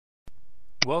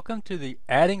Welcome to the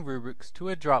Adding Rubrics to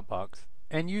a Dropbox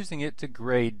and Using It to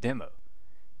Grade demo.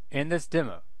 In this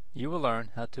demo, you will learn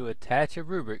how to attach a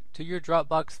rubric to your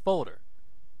Dropbox folder.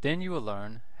 Then you will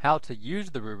learn how to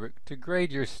use the rubric to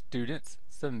grade your students'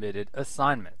 submitted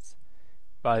assignments.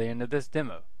 By the end of this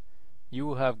demo, you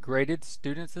will have graded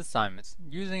students' assignments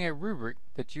using a rubric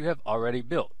that you have already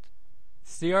built.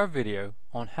 See our video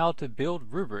on how to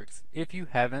build rubrics if you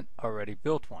haven't already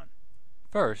built one.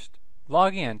 First,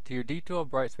 log in to your D2L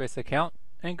Brightspace account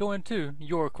and go into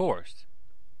your course.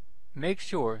 Make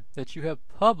sure that you have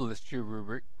published your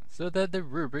rubric so that the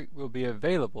rubric will be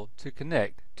available to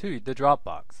connect to the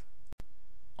Dropbox.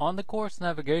 On the course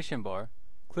navigation bar,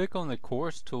 click on the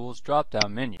Course Tools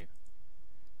drop-down menu.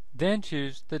 Then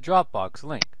choose the Dropbox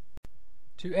link.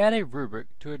 To add a rubric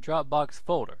to a Dropbox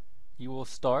folder, you will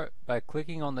start by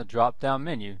clicking on the drop-down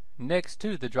menu next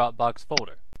to the Dropbox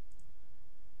folder.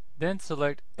 Then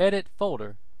select Edit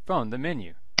Folder from the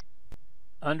menu.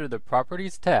 Under the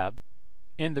Properties tab,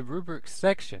 in the Rubrics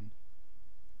section,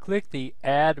 click the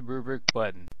Add Rubric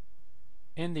button.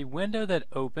 In the window that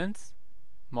opens,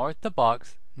 mark the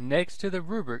box next to the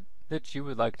rubric that you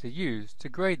would like to use to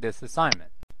grade this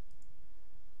assignment.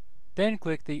 Then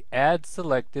click the Add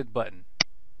Selected button.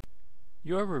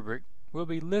 Your rubric will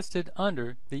be listed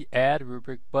under the Add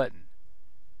Rubric button.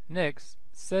 Next,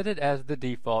 set it as the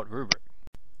default rubric.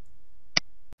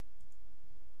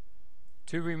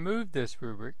 To remove this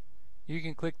rubric, you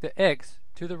can click the X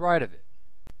to the right of it.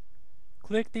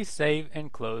 Click the Save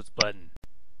and Close button.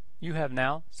 You have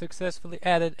now successfully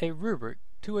added a rubric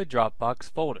to a Dropbox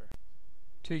folder.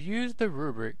 To use the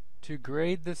rubric to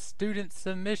grade the student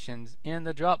submissions in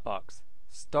the Dropbox,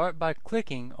 start by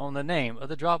clicking on the name of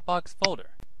the Dropbox folder.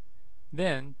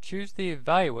 Then choose the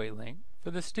Evaluate link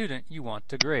for the student you want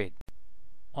to grade.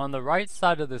 On the right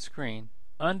side of the screen,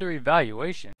 under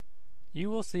Evaluation, you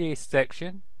will see a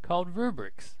section called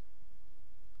Rubrics.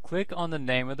 Click on the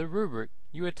name of the rubric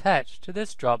you attach to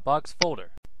this Dropbox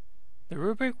folder. The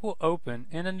rubric will open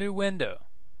in a new window.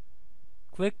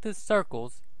 Click the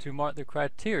circles to mark the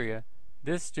criteria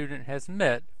this student has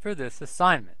met for this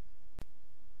assignment.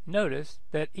 Notice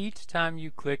that each time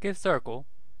you click a circle,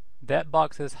 that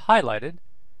box is highlighted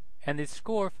and the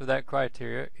score for that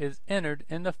criteria is entered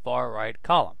in the far right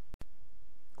column.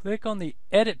 Click on the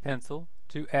Edit pencil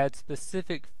to add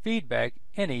specific feedback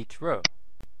in each row.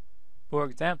 For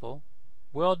example,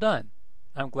 "Well done.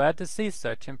 I'm glad to see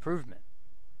such improvement."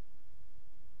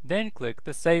 Then click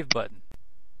the Save button.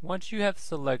 Once you have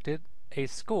selected a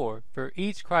score for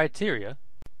each criteria,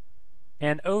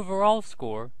 an overall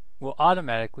score will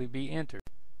automatically be entered.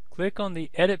 Click on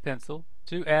the Edit pencil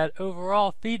to add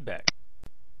overall feedback.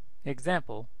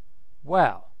 Example,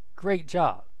 "Wow, great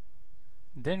job."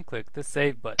 Then click the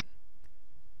Save button.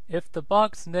 If the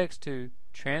box next to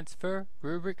Transfer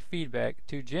Rubric Feedback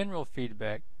to General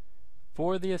Feedback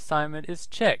for the assignment is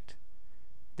checked,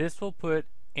 this will put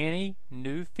any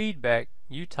new feedback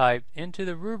you typed into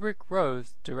the rubric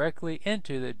rows directly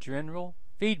into the General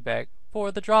Feedback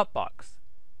for the Dropbox.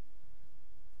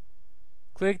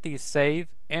 Click the Save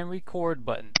and Record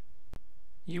button.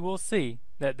 You will see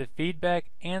that the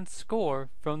feedback and score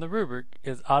from the rubric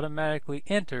is automatically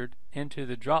entered into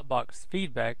the Dropbox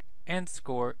feedback and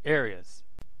score areas.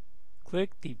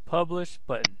 Click the Publish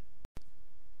button.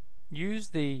 Use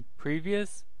the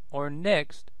Previous or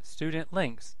Next student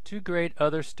links to grade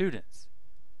other students,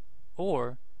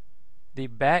 or the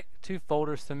Back to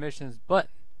Folder Submissions button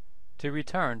to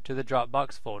return to the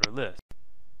Dropbox folder list.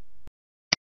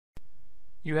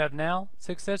 You have now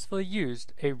successfully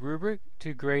used a rubric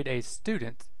to grade a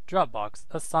student's Dropbox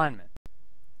assignment.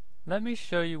 Let me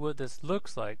show you what this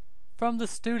looks like from the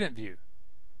student view.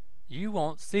 You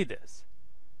won't see this,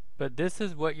 but this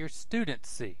is what your students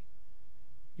see.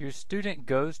 Your student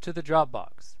goes to the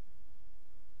Dropbox.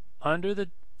 Under the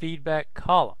feedback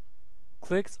column,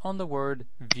 clicks on the word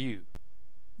View.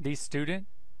 The student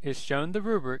is shown the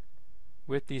rubric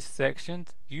with the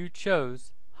sections you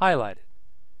chose highlighted,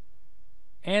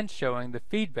 and showing the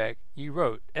feedback you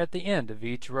wrote at the end of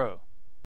each row.